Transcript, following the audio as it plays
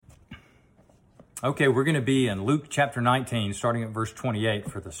Okay, we're going to be in Luke chapter 19, starting at verse 28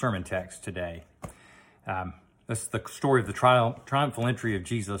 for the sermon text today. This is the story of the triumphal entry of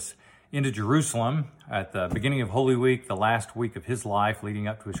Jesus into Jerusalem at the beginning of Holy Week, the last week of his life leading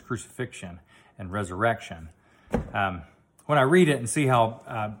up to his crucifixion and resurrection. When I read it and see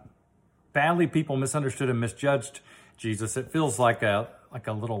how badly people misunderstood and misjudged Jesus, it feels like a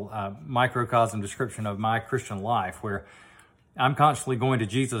little microcosm description of my Christian life, where I'm constantly going to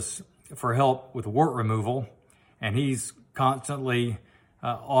Jesus for help with wart removal, and he's constantly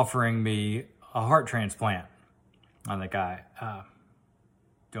offering me a heart transplant. I think I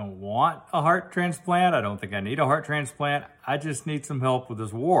don't want a heart transplant. I don't think I need a heart transplant. I just need some help with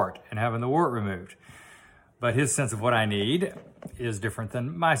this wart and having the wart removed. But his sense of what I need is different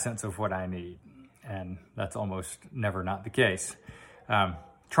than my sense of what I need, and that's almost never not the case.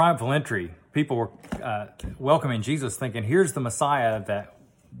 Triumphal entry. People were welcoming Jesus thinking, here's the Messiah that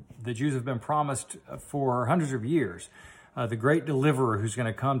the Jews have been promised for hundreds of years, the great deliverer who's going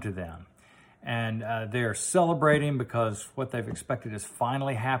to come to them. And they're celebrating because what they've expected is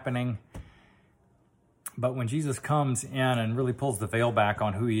finally happening. But when Jesus comes in and really pulls the veil back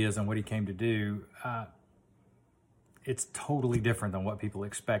on who he is and what he came to do, it's totally different than what people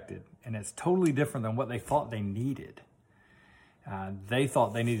expected. And it's totally different than what they thought they needed. They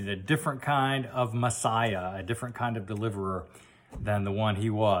thought they needed a different kind of Messiah, a different kind of deliverer than the one he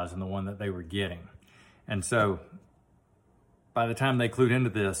was and the one that they were getting. And so by the time they clued into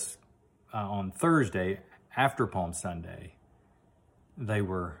this on Thursday, after Palm Sunday, they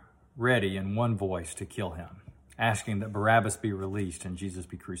were ready in one voice to kill him, asking that Barabbas be released and Jesus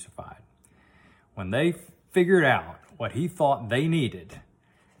be crucified. When they figured out what he thought they needed,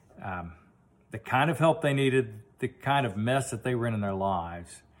 the kind of help they needed, the kind of mess that they were in their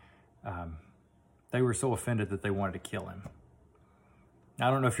lives, they were so offended that they wanted to kill him. I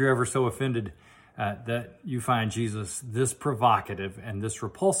don't know if you're ever so offended that you find Jesus this provocative and this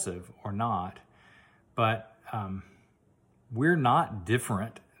repulsive or not, but we're not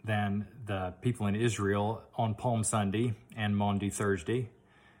different than the people in Israel on Palm Sunday and Maundy Thursday.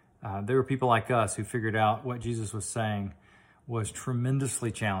 There were people like us who figured out what Jesus was saying was tremendously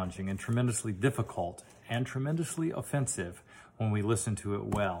challenging and tremendously difficult and tremendously offensive when we listen to it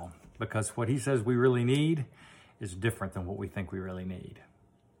well, because what he says we really need is different than what we think we really need.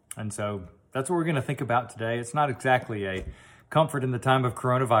 And so that's what we're going to think about today. It's not exactly a comfort in the time of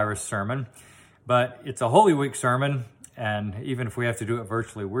coronavirus sermon, but it's a Holy Week sermon, and even if we have to do it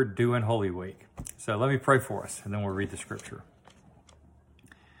virtually, we're doing Holy Week. So let me pray for us, and then we'll read the scripture.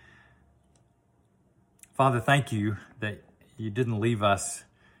 Father, thank you that you didn't leave us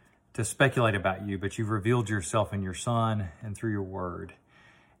to speculate about you, but you've revealed yourself in your Son and through your word.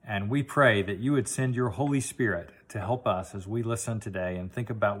 And we pray that you would send your Holy Spirit to help us as we listen today and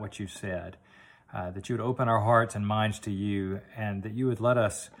think about what you said, that you would open our hearts and minds to you, and that you would let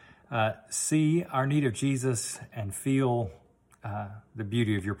us see our need of Jesus and feel the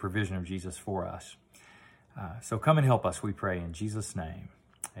beauty of your provision of Jesus for us. So come and help us, we pray, in Jesus' name.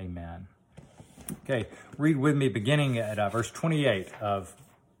 Amen. Okay, read with me beginning at verse 28 of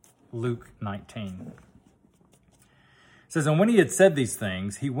Luke 19. It says, "And when he had said these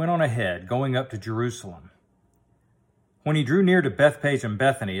things, he went on ahead, going up to Jerusalem. When he drew near to Bethpage and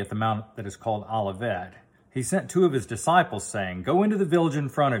Bethany at the mount that is called Olivet, he sent two of his disciples, saying, 'Go into the village in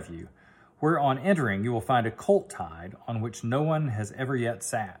front of you, where on entering you will find a colt tied, on which no one has ever yet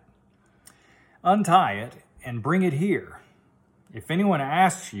sat. Untie it and bring it here. If anyone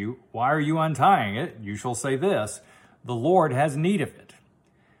asks you, why are you untying it? You shall say this, the Lord has need of it.'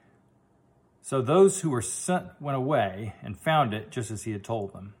 So those who were sent went away and found it just as he had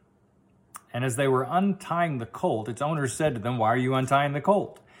told them. And as they were untying the colt, its owner said to them, 'Why are you untying the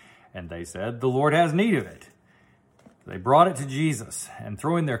colt?' And they said, 'The Lord has need of it.' They brought it to Jesus, and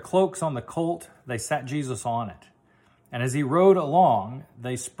throwing their cloaks on the colt, they sat Jesus on it. And as he rode along,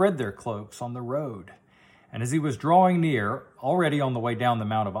 they spread their cloaks on the road. And as he was drawing near, already on the way down the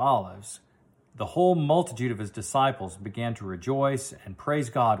Mount of Olives, the whole multitude of his disciples began to rejoice and praise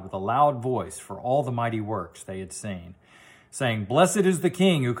God with a loud voice for all the mighty works they had seen, saying, 'Blessed is the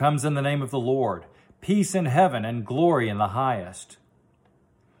King who comes in the name of the Lord, peace in heaven and glory in the highest.'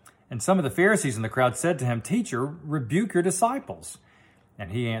 And some of the Pharisees in the crowd said to him, 'Teacher, rebuke your disciples.'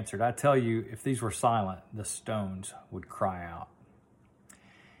 And he answered, 'I tell you, if these were silent, the stones would cry out.'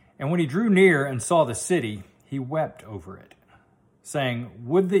 And when he drew near and saw the city, he wept over it, saying,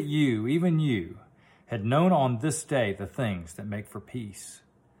 'Would that you, even you, had known on this day the things that make for peace,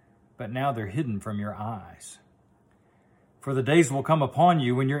 but now they're hidden from your eyes. For the days will come upon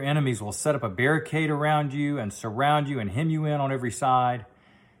you when your enemies will set up a barricade around you and surround you and hem you in on every side,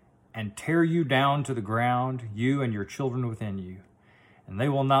 and tear you down to the ground, you and your children within you. And they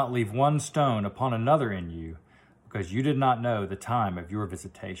will not leave one stone upon another in you, because you did not know the time of your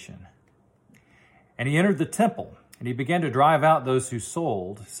visitation. And he entered the temple, and he began to drive out those who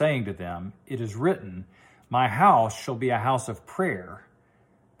sold, saying to them, It is written, My house shall be a house of prayer,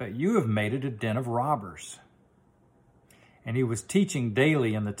 but you have made it a den of robbers. And he was teaching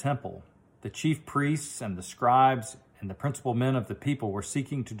daily in the temple. The chief priests and the scribes and the principal men of the people were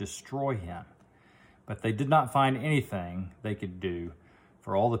seeking to destroy him, but they did not find anything they could do,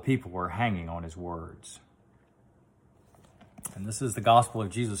 for all the people were hanging on his words. And this is the gospel of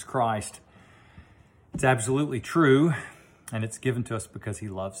Jesus Christ. It's absolutely true, and it's given to us because he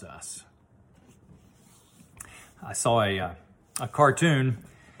loves us. I saw a cartoon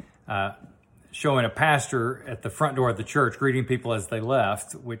showing a pastor at the front door of the church greeting people as they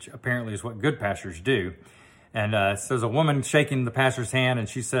left, which apparently is what good pastors do. And so there's a woman shaking the pastor's hand, and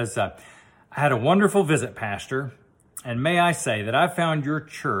she says, I had a wonderful visit, Pastor, and may I say that I found your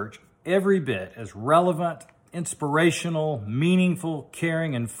church every bit as relevant, inspirational, meaningful,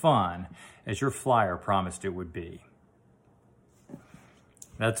 caring, and fun as your flyer promised it would be.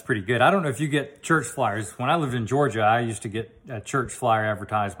 That's pretty good. I don't know if you get church flyers. When I lived in Georgia, I used to get church flyer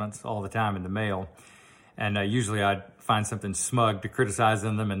advertisements all the time in the mail. And usually I'd find something smug to criticize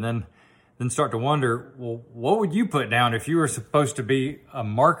in them and then start to wonder, well, what would you put down if you were supposed to be a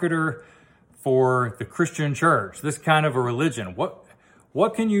marketer for the Christian church, this kind of a religion?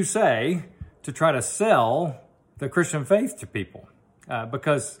 What can you say to try to sell the Christian faith to people?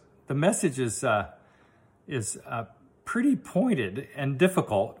 Because the message is pretty pointed and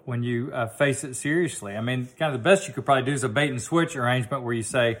difficult when you face it seriously. I mean, kind of the best you could probably do is a bait and switch arrangement where you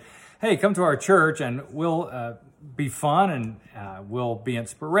say, hey, come to our church and we'll be fun and we'll be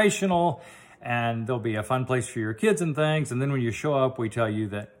inspirational and there'll be a fun place for your kids and things. And then when you show up, we tell you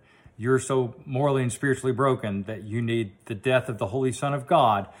that you're so morally and spiritually broken that you need the death of the Holy Son of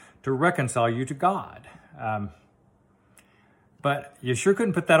God to reconcile you to God. But you sure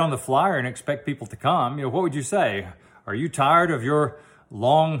couldn't put that on the flyer and expect people to come. You know, what would you say? Are you tired of your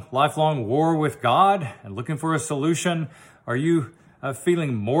lifelong war with God and looking for a solution? Are you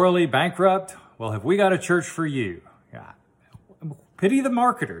feeling morally bankrupt? Well, have we got a church for you? Yeah. Pity the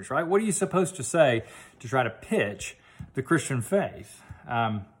marketers, right? What are you supposed to say to try to pitch the Christian faith?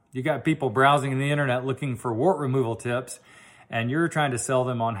 You got people browsing the internet looking for wart removal tips, and you're trying to sell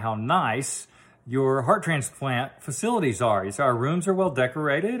them on how nice your heart transplant facilities are. You say our rooms are well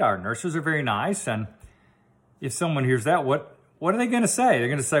decorated, our nurses are very nice, and if someone hears that, what are they going to say? They're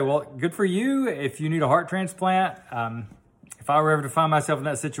going to say, well, good for you if you need a heart transplant. If I were ever to find myself in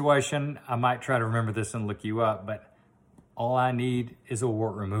that situation, I might try to remember this and look you up, but all I need is a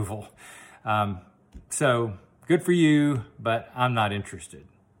wart removal. So good for you, but I'm not interested.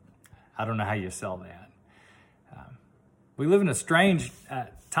 I don't know how you sell that. We live in a strange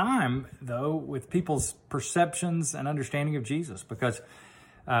time, though, with people's perceptions and understanding of Jesus, because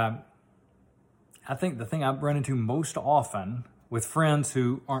I think the thing I run into most often with friends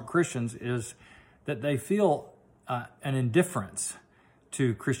who aren't Christians is that they feel an indifference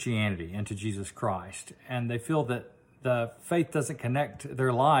to Christianity and to Jesus Christ. And they feel that the faith doesn't connect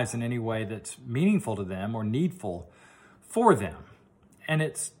their lives in any way that's meaningful to them or needful for them. And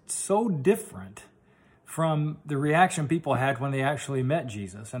it's so different from the reaction people had when they actually met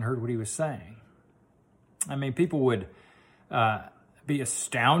Jesus and heard what he was saying. I mean, people would be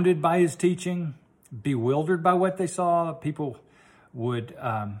astounded by his teaching, bewildered by what they saw. People would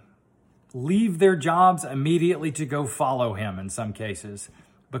leave their jobs immediately to go follow him in some cases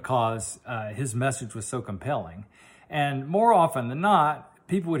because his message was so compelling. And more often than not,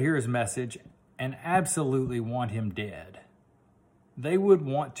 people would hear his message and absolutely want him dead. They would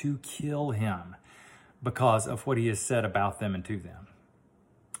want to kill him because of what he has said about them and to them.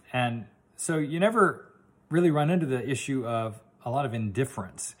 And so you never really run into the issue of a lot of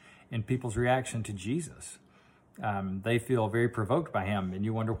indifference in people's reaction to Jesus. They feel very provoked by him, and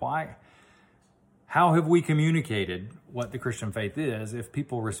you wonder why. How have we communicated what the Christian faith is if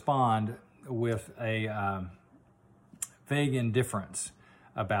people respond with a vague indifference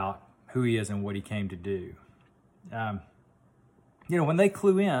about who he is and what he came to do? When they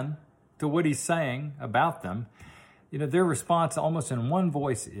clue in to what he's saying about them, their response almost in one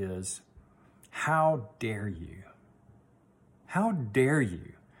voice is, how dare you? How dare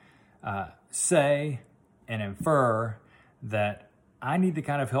you say and infer that I need the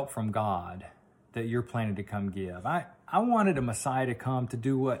kind of help from God that you're planning to come give? I wanted a Messiah to come to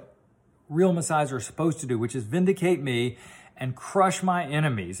do what real Messiahs are supposed to do, which is vindicate me and crush my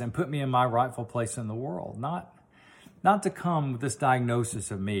enemies and put me in my rightful place in the world, not not to come with this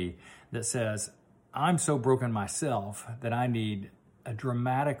diagnosis of me that says, I'm so broken myself that I need a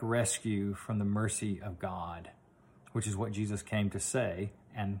dramatic rescue from the mercy of God, which is what Jesus came to say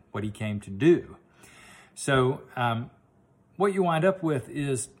and what he came to do. So what you wind up with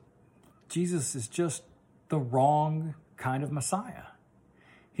is Jesus is just the wrong kind of Messiah.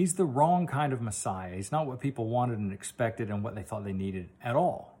 He's the wrong kind of Messiah. He's not what people wanted and expected and what they thought they needed at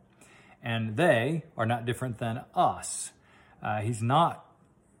all. And they are not different than us. He's not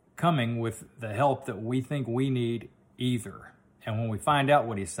coming with the help that we think we need either. And when we find out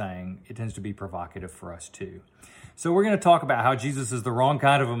what he's saying, it tends to be provocative for us too. So we're going to talk about how Jesus is the wrong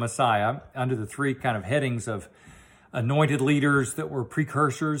kind of a Messiah under the three kind of headings of anointed leaders that were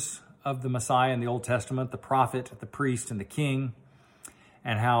precursors of the Messiah in the Old Testament, the prophet, the priest, and the king,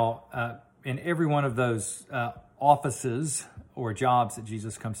 and how in every one of those offices or jobs that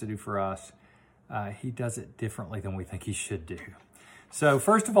Jesus comes to do for us, he does it differently than we think he should do. So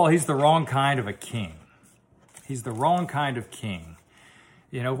first of all, he's the wrong kind of a king. He's the wrong kind of king.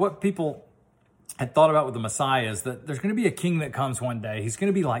 You know, what people had thought about with the Messiah is that there's going to be a king that comes one day. He's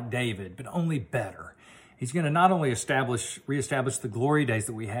going to be like David, but only better. He's going to not only reestablish the glory days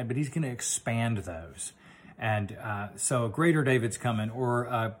that we had, but he's going to expand those. And so a greater David's coming,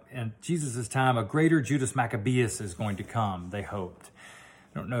 or in Jesus' time, a greater Judas Maccabeus is going to come, they hoped.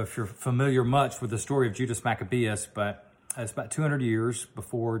 I don't know if you're familiar much with the story of Judas Maccabeus, but it's about 200 years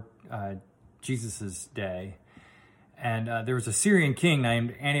before Jesus' day. And there was a Syrian king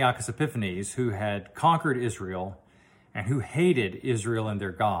named Antiochus Epiphanes who had conquered Israel and who hated Israel and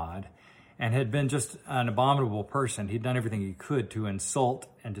their God and had been just an abominable person. He'd done everything he could to insult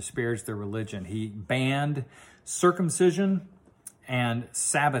and disparage their religion. He banned circumcision and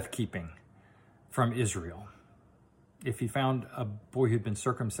Sabbath keeping from Israel. If he found a boy who'd been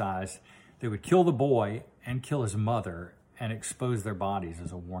circumcised, they would kill the boy and kill his mother and expose their bodies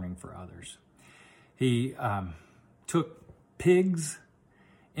as a warning for others. He took pigs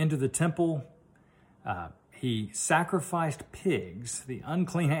into the temple. He sacrificed pigs, the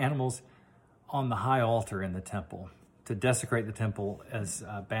unclean animals, on the high altar in the temple to desecrate the temple as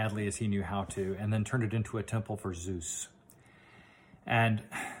badly as he knew how to, and then turned it into a temple for Zeus. And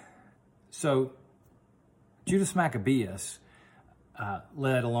so Judas Maccabeus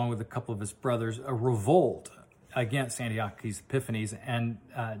led, along with a couple of his brothers, a revolt against Antiochus Epiphanes and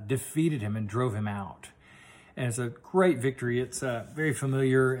defeated him and drove him out. And it's a great victory. It's very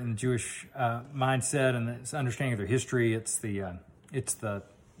familiar in the Jewish mindset and its understanding of their history. It's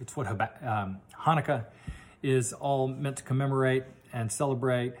what Hanukkah is all meant to commemorate and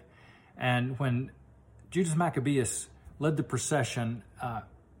celebrate. And when Judas Maccabeus led the procession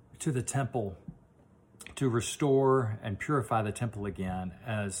to the temple to restore and purify the temple again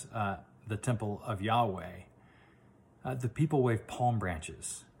as the temple of Yahweh, the people waved palm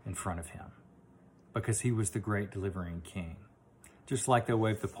branches in front of him because he was the great delivering king, just like they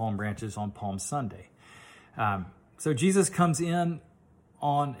waved the palm branches on Palm Sunday. So Jesus comes in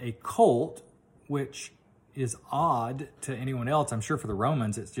on a colt, which is odd to anyone else. I'm sure for the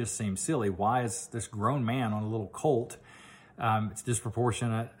Romans, it just seems silly. Why is this grown man on a little colt? It's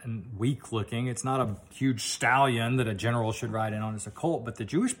disproportionate and weak looking. It's not a huge stallion that a general should ride in on. It's a colt. But the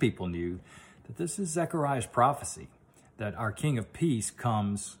Jewish people knew that this is Zechariah's prophecy, that our King of Peace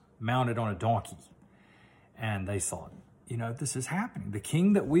comes mounted on a donkey. And they thought, you know, this is happening. The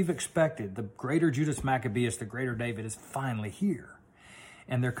king that we've expected, the greater Judas Maccabeus, the greater David, is finally here.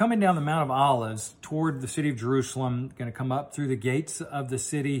 And they're coming down the Mount of Olives toward the city of Jerusalem, going to come up through the gates of the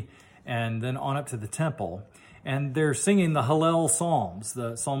city and then on up to the temple. And they're singing the Hallel Psalms,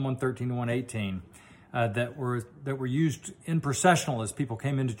 the Psalm 113 and 118, that were used in processional as people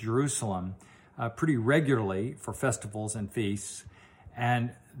came into Jerusalem pretty regularly for festivals and feasts.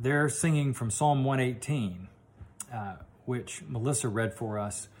 And they're singing from Psalm 118, which Melissa read for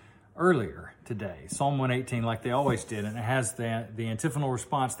us earlier today. Psalm 118, like they always did, and it has the antiphonal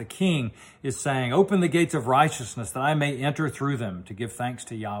response. The king is saying, "Open the gates of righteousness that I may enter through them to give thanks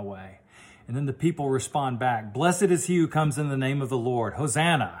to Yahweh." And then the people respond back, "Blessed is he who comes in the name of the Lord.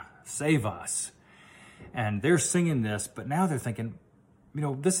 Hosanna, save us." And they're singing this, but now they're thinking, you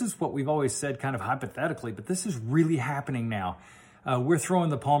know, this is what we've always said kind of hypothetically, but this is really happening now. We're throwing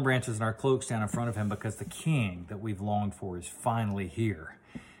the palm branches and our cloaks down in front of him because the king that we've longed for is finally here.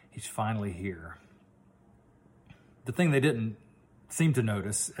 He's finally here. The thing they didn't seem to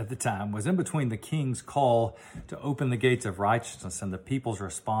notice at the time was in between the king's call to open the gates of righteousness and the people's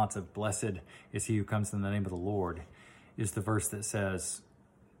response of "Blessed is he who comes in the name of the Lord," is the verse that says,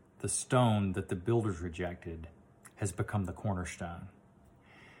 "The stone that the builders rejected has become the cornerstone."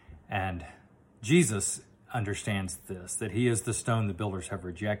 And Jesus understands this, that he is the stone the builders have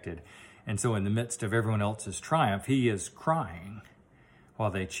rejected. And so in the midst of everyone else's triumph, he is crying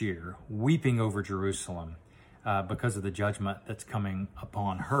while they cheer, weeping over Jerusalem because of the judgment that's coming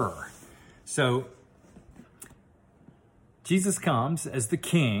upon her. So Jesus comes as the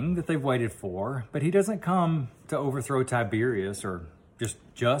king that they've waited for, but he doesn't come to overthrow Tiberius or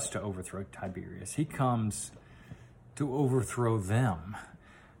just to overthrow Tiberius. He comes to overthrow them,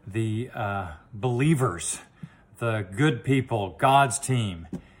 the believers, the good people, God's team.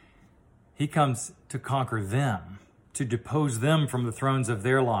 He comes to conquer them, to depose them from the thrones of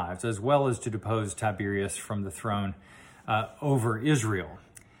their lives, as well as to depose Tiberius from the throne over Israel.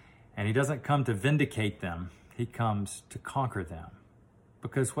 And he doesn't come to vindicate them. He comes to conquer them,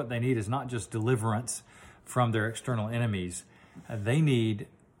 because what they need is not just deliverance from their external enemies. They need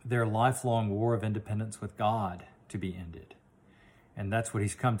their lifelong war of independence with God to be ended. And that's what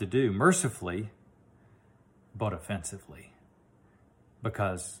he's come to do, mercifully, but offensively.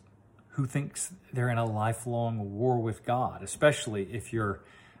 Because who thinks they're in a lifelong war with God, especially if you're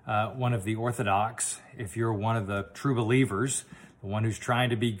one of the Orthodox, if you're one of the true believers, the one who's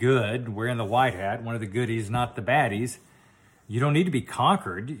trying to be good, wearing the white hat, one of the goodies, not the baddies. You don't need to be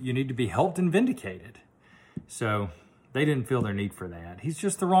conquered. You need to be helped and vindicated. So they didn't feel their need for that. He's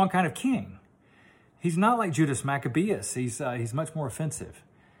just the wrong kind of king. He's not like Judas Maccabeus. He's much more offensive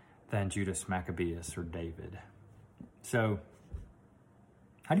than Judas Maccabeus or David. So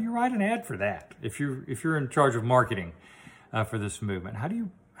how do you write an ad for that? If you're in charge of marketing for this movement, how do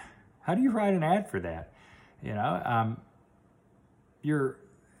you write an ad for that? You're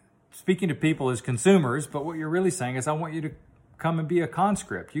speaking to people as consumers, but what you're really saying is, I want you to come and be a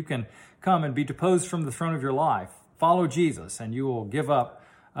conscript. You can come and be deposed from the throne of your life. Follow Jesus, and you will give up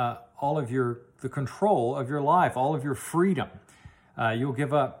all of the control of your life, all of your freedom. You'll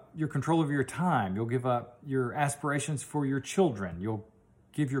give up your control of your time. You'll give up your aspirations for your children. You'll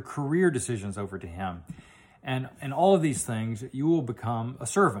give your career decisions over to him. And all of these things, you will become a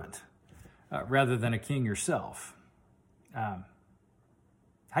servant rather than a king yourself.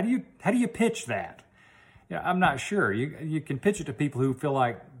 How do you pitch that? I'm not sure. You can pitch it to people who feel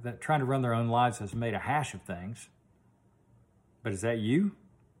like that trying to run their own lives has made a hash of things. But is that you?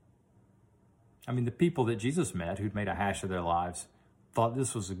 I mean, the people that Jesus met who'd made a hash of their lives thought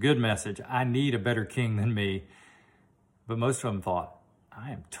this was a good message. I need a better king than me. But most of them thought,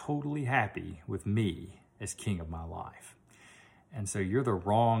 I am totally happy with me as king of my life. And so you're the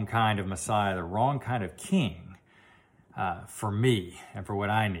wrong kind of Messiah, the wrong kind of king for me and for what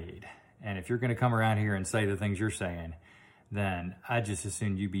I need. And if you're going to come around here and say the things you're saying, then I just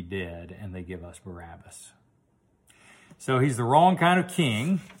assume you be dead and they give us Barabbas. So he's the wrong kind of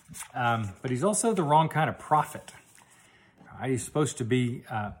king, but he's also the wrong kind of prophet. Right? He's supposed to be,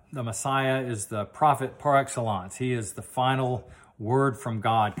 the Messiah is the prophet par excellence. He is the final word from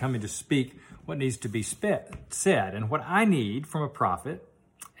God coming to speak what needs to be said. And what I need from a prophet,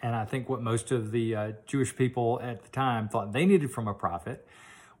 and I think what most of the Jewish people at the time thought they needed from a prophet,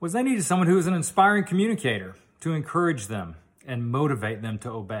 was they needed someone who was an inspiring communicator to encourage them and motivate them to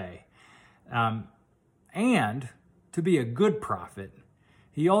obey. And to be a good prophet,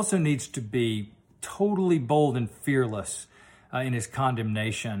 he also needs to be totally bold and fearless in his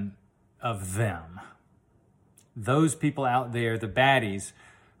condemnation of them. Those people out there, the baddies,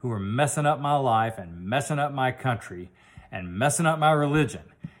 who are messing up my life and messing up my country and messing up my religion.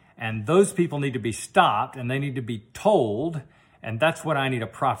 And those people need to be stopped and they need to be told, and that's what I need a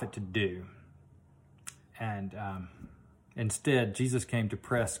prophet to do. And instead, Jesus came to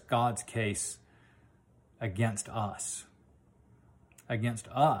press God's case against us,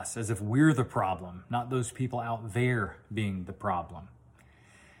 as if we're the problem, not those people out there being the problem.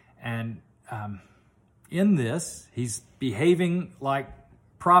 And in this, he's behaving like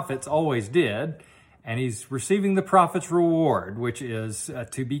prophets always did, and he's receiving the prophet's reward, which is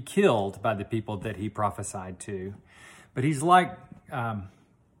to be killed by the people that he prophesied to. But he's like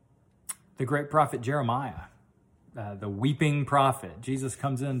the great prophet Jeremiah, the weeping prophet. Jesus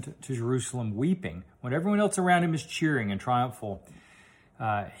comes into Jerusalem weeping when everyone else around him is cheering and triumphal.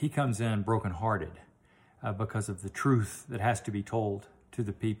 He comes in brokenhearted because of the truth that has to be told to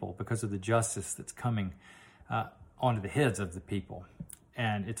the people, because of the justice that's coming onto the heads of the people.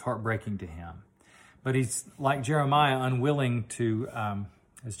 And it's heartbreaking to him. But he's, like Jeremiah, unwilling to,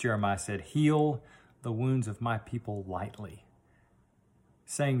 as Jeremiah said, heal the wounds of my people lightly,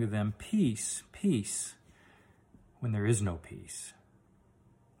 saying to them, peace, peace, when there is no peace.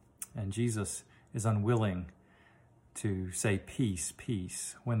 And Jesus is unwilling to say peace,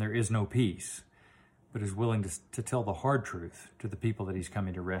 peace, when there is no peace, but is willing to tell the hard truth to the people that he's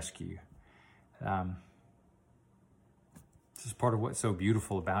coming to rescue. This is part of what's so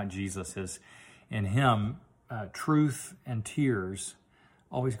beautiful about Jesus is in him, truth and tears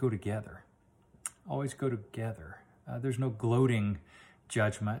always go together. Always go together. There's no gloating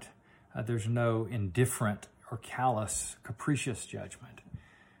judgment. There's no indifferent or callous, capricious judgment.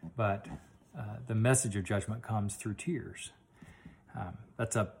 But the message of judgment comes through tears.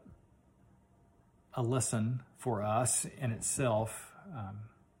 That's a lesson for us in itself.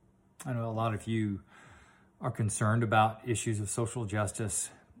 I know a lot of you are concerned about issues of social justice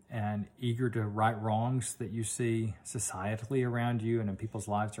and eager to right wrongs that you see societally around you and in people's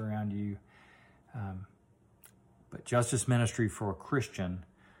lives around you. But justice ministry for a Christian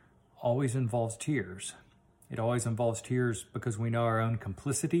always involves tears. It always involves tears because we know our own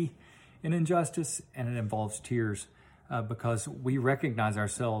complicity in injustice, and it involves tears because we recognize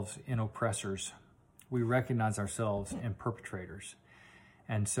ourselves in oppressors. We recognize ourselves in perpetrators.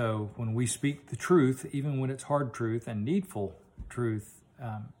 And so when we speak the truth, even when it's hard truth and needful truth,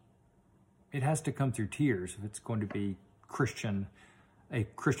 it has to come through tears if it's going to be a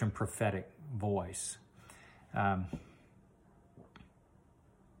Christian prophetic voice. I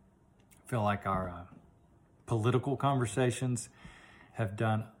feel like our political conversations have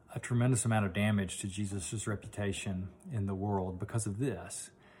done a tremendous amount of damage to Jesus' reputation in the world because of this.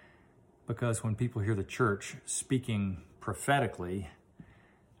 Because when people hear the church speaking prophetically,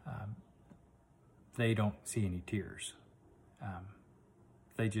 they don't see any tears.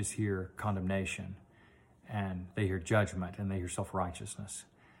 They just hear condemnation, and they hear judgment, and they hear self-righteousness.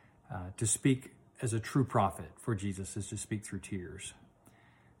 To speak as a true prophet for Jesus is to speak through tears.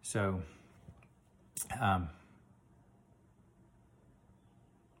 So,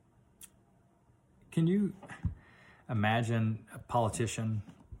 can you imagine a politician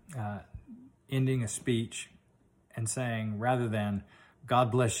ending a speech and saying, rather than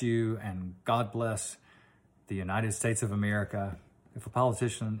God bless you and God bless the United States of America, if a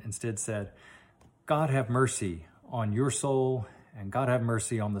politician instead said, God have mercy on your soul and God have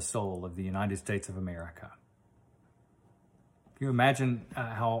mercy on the soul of the United States of America? Can you imagine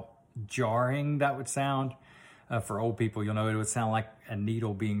how jarring that would sound? For old people, you'll know it would sound like a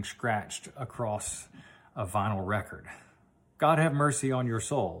needle being scratched across a vinyl record. God have mercy on your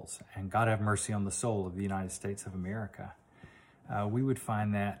souls, and God have mercy on the soul of the United States of America. We would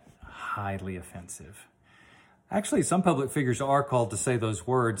find that highly offensive. Actually, some public figures are called to say those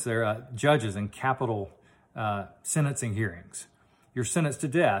words. They're judges in capital sentencing hearings. You're sentenced to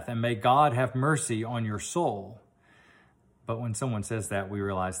death, and may God have mercy on your soul. But when someone says that, we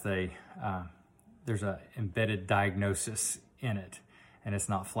realize there's an embedded diagnosis in it, and it's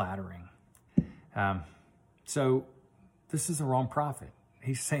not flattering. So this is the wrong prophet.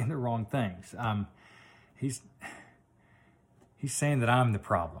 He's saying the wrong things. He's saying that I'm the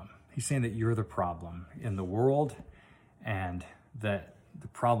problem. He's saying that you're the problem in the world, and that the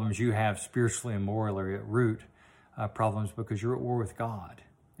problems you have spiritually and morally are at root problems because you're at war with God.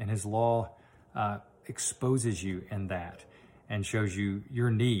 And his law exposes you in that and shows you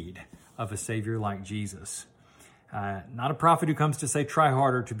your need of a Savior like Jesus. Not a prophet who comes to say, try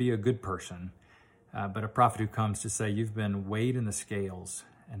harder to be a good person, but a prophet who comes to say, you've been weighed in the scales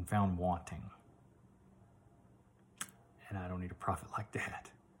and found wanting. And I don't need a prophet like that.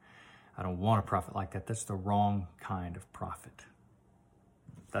 I don't want a prophet like that. That's the wrong kind of prophet.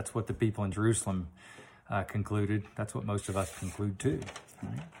 That's what the people in Jerusalem concluded. That's what most of us conclude too.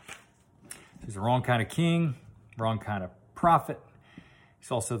 Right? He's the wrong kind of king, wrong kind of prophet.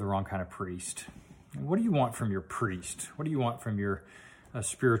 He's also the wrong kind of priest. And what do you want from your priest? What do you want from your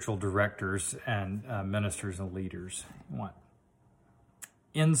spiritual directors and ministers and leaders? You want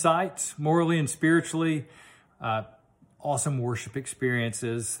insights, morally and spiritually, awesome worship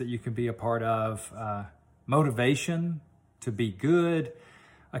experiences that you can be a part of, motivation to be good,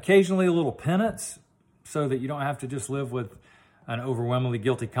 occasionally a little penance so that you don't have to just live with an overwhelmingly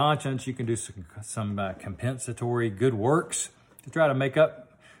guilty conscience. You can do some compensatory good works to try to make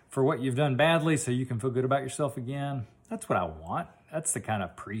up for what you've done badly so you can feel good about yourself again. That's what I want. That's the kind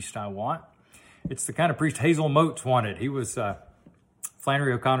of priest I want. It's the kind of priest Hazel Motes wanted. He was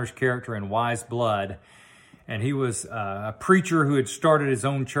Flannery O'Connor's character in Wise Blood, and he was a preacher who had started his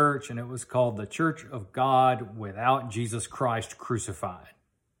own church, and it was called the Church of God Without Jesus Christ Crucified.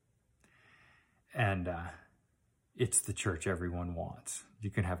 And it's the church everyone wants. You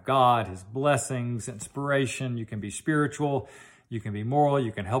can have God, his blessings, inspiration. You can be spiritual. You can be moral.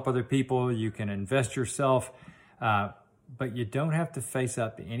 You can help other people. You can invest yourself. But you don't have to face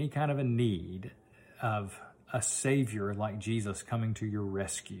up to any kind of a need of a Savior like Jesus coming to your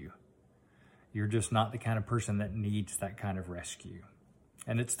rescue. You're just not the kind of person that needs that kind of rescue.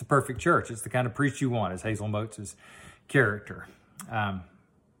 And it's the perfect church. It's the kind of priest you want, as Hazel Motes is character.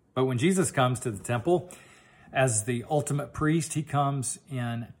 But when Jesus comes to the temple as the ultimate priest, he comes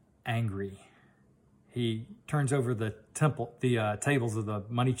in angry. He turns over the tables of the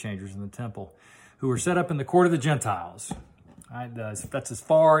money changers in the temple, who were set up in the court of the Gentiles. Right? That's as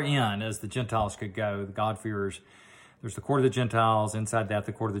far in as the Gentiles could go, the God-fearers. There's the court of the Gentiles, inside that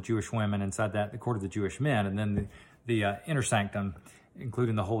the court of the Jewish women, inside that the court of the Jewish men, and then the inner sanctum,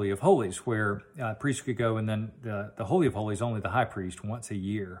 including the Holy of Holies, where priests could go, and then the Holy of Holies, only the high priest once a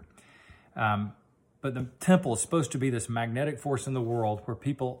year. But the temple is supposed to be this magnetic force in the world where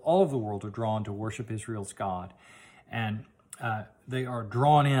people all over the world are drawn to worship Israel's God. And they are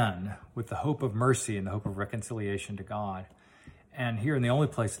drawn in with the hope of mercy and the hope of reconciliation to God. And here in the only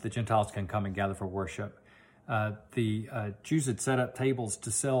place that the Gentiles can come and gather for worship, the Jews had set up tables to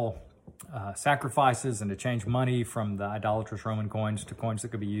sell sacrifices and to change money from the idolatrous Roman coins to coins that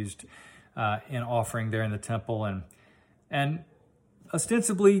could be used in offering there in the temple, and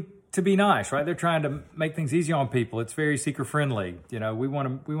ostensibly to be nice, right? They're trying to make things easy on people. It's very seeker friendly. You know, we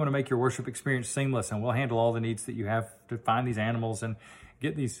want to make your worship experience seamless, and we'll handle all the needs that you have to find these animals and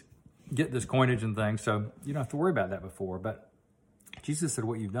get this coinage and things. So you don't have to worry about that before. But Jesus said,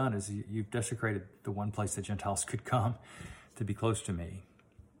 what you've done is you've desecrated the one place that Gentiles could come to be close to me.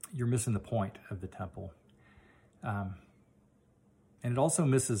 You're missing the point of the temple. And it also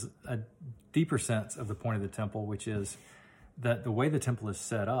misses a deeper sense of the point of the temple, which is that the way the temple is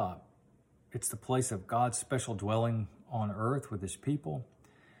set up, it's the place of God's special dwelling on earth with his people.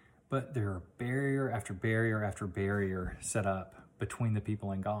 But there are barrier after barrier after barrier set up between the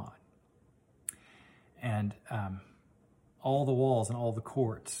people and God. And all the walls and all the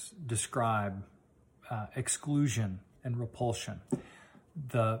courts describe exclusion and repulsion.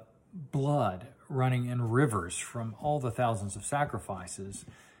 The blood running in rivers from all the thousands of sacrifices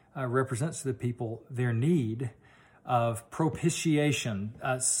represents to the people their need of propitiation,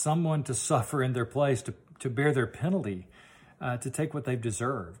 someone to suffer in their place, to bear their penalty, to take what they've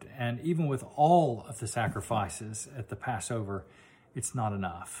deserved. And even with all of the sacrifices at the Passover, it's not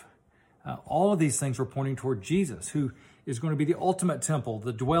enough. All of these things were pointing toward Jesus, who is going to be the ultimate temple,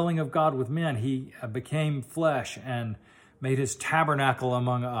 the dwelling of God with men. He became flesh and made his tabernacle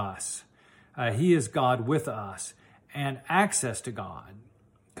among us. He is God with us. And access to God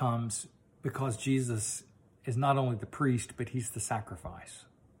comes because Jesus is not only the priest, but he's the sacrifice.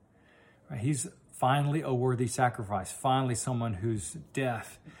 He's finally a worthy sacrifice, finally someone whose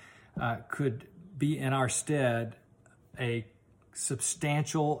death could be in our stead a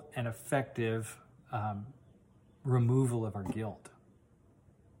substantial and effective removal of our guilt.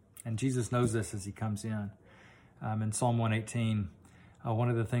 And Jesus knows this as he comes in. In Psalm 118, one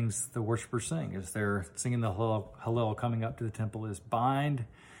of the things the worshipers sing as they're singing the Hallel coming up to the temple is, bind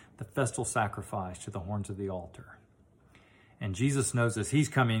the festal sacrifice to the horns of the altar. And Jesus knows as he's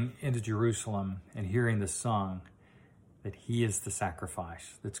coming into Jerusalem and hearing this sung, that he is the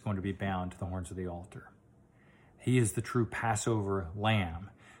sacrifice that's going to be bound to the horns of the altar. He is the true Passover lamb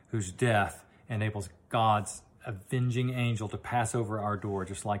whose death enables God's avenging angel to pass over our door,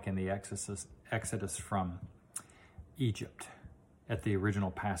 just like in the Exodus from Egypt at the original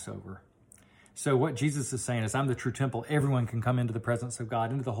Passover. So what Jesus is saying is, I'm the true temple. Everyone can come into the presence of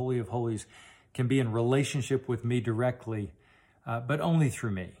God, into the Holy of Holies, can be in relationship with me directly, but only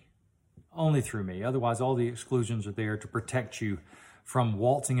through me. Only through me. Otherwise, all the exclusions are there to protect you from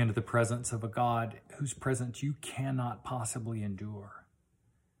waltzing into the presence of a God whose presence you cannot possibly endure.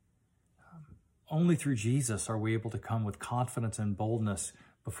 Only through Jesus are we able to come with confidence and boldness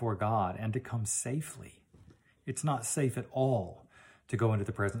before God and to come safely. It's not safe at all to go into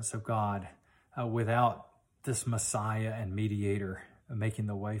the presence of God without this Messiah and mediator making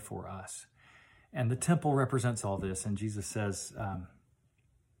the way for us. And the temple represents all this. And Jesus says,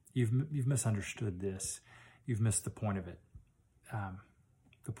 you've misunderstood this. You've missed the point of it.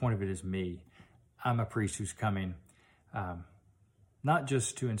 The point of it is me. I'm a priest who's coming not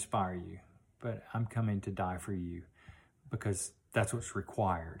just to inspire you, but I'm coming to die for you because that's what's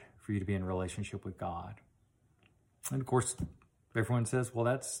required for you to be in a relationship with God. And of course, everyone says, well,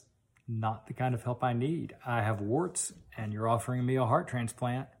 that's not the kind of help I need. I have warts and you're offering me a heart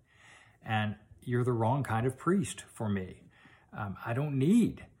transplant and you're the wrong kind of priest for me. I don't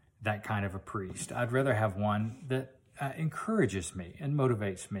need that kind of a priest. I'd rather have one that encourages me and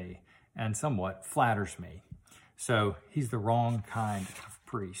motivates me and somewhat flatters me. So he's the wrong kind of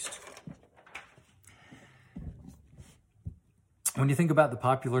priest. When you think about the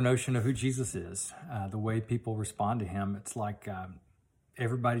popular notion of who Jesus is, the way people respond to him, it's like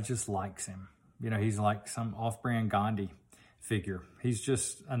everybody just likes him. You know, he's like some off-brand Gandhi. figure. He's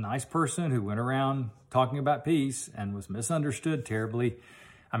just a nice person who went around talking about peace and was misunderstood terribly.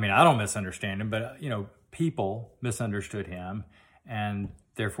 I mean, I don't misunderstand him, but people misunderstood him, and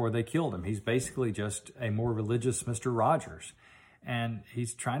therefore they killed him. He's basically just a more religious Mr. Rogers, and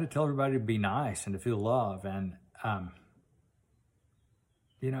he's trying to tell everybody to be nice and to feel love. And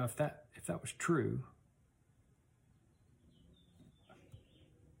if that was true,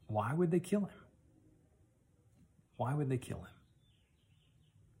 why would they kill him? Why would they kill him?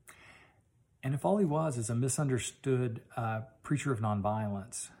 And if all he was is a misunderstood preacher of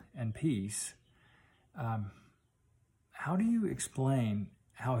nonviolence and peace, how do you explain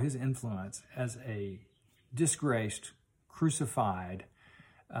how his influence as a disgraced, crucified,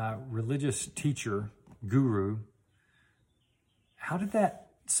 religious teacher, guru, how did that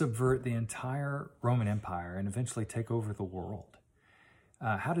subvert the entire Roman Empire and eventually take over the world?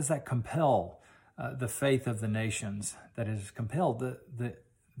 How does that compel the faith of the nations that has compelled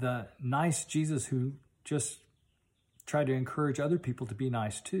the nice Jesus who just tried to encourage other people to be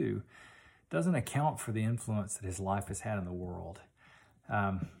nice too, doesn't account for the influence that his life has had in the world.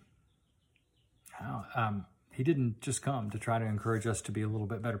 He didn't just come to try to encourage us to be a little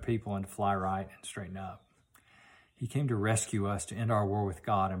bit better people and to fly right and straighten up. He came to rescue us, to end our war with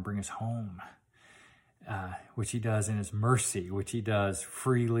God and bring us home, which he does in his mercy, which he does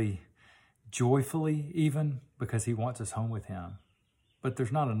freely, joyfully even, because he wants us home with him. But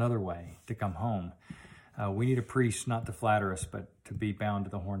there's not another way to come home. We need a priest not to flatter us, but to be bound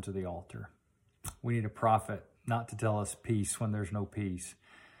to the horns of the altar. We need a prophet not to tell us peace when there's no peace,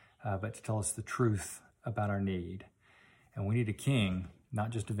 but to tell us the truth about our need. And we need a king, not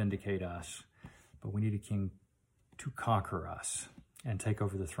just to vindicate us, but we need a king to conquer us and take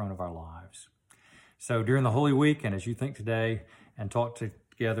over the throne of our lives. So during the Holy Week, and as you think today and talk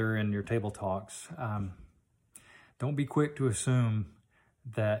together in your table talks, don't be quick to assume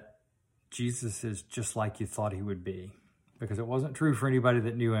that Jesus is just like you thought he would be, because it wasn't true for anybody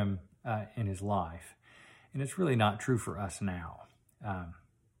that knew him in his life. And it's really not true for us now.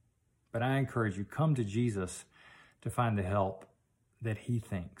 But I encourage you, come to Jesus to find the help that he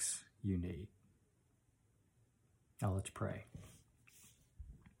thinks you need. Now let's pray.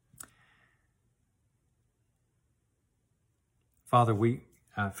 Father, we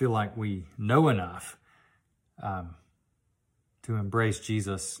feel like we know enough to embrace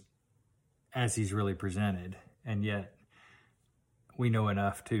Jesus as he's really presented. And yet we know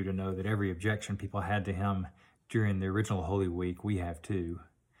enough too to know that every objection people had to him during the original Holy Week, we have too.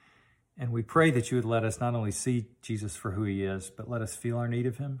 And we pray that you would let us not only see Jesus for who he is, but let us feel our need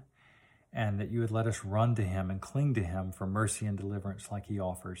of him, and that you would let us run to him and cling to him for mercy and deliverance like he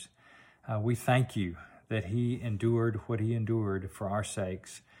offers. We thank you that he endured what he endured for our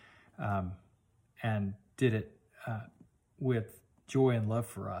sakes, and did it with joy and love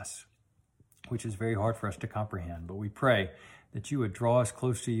for us, which is very hard for us to comprehend. But we pray that you would draw us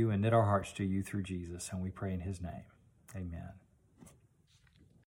close to you and knit our hearts to you through Jesus, and we pray in his name. Amen.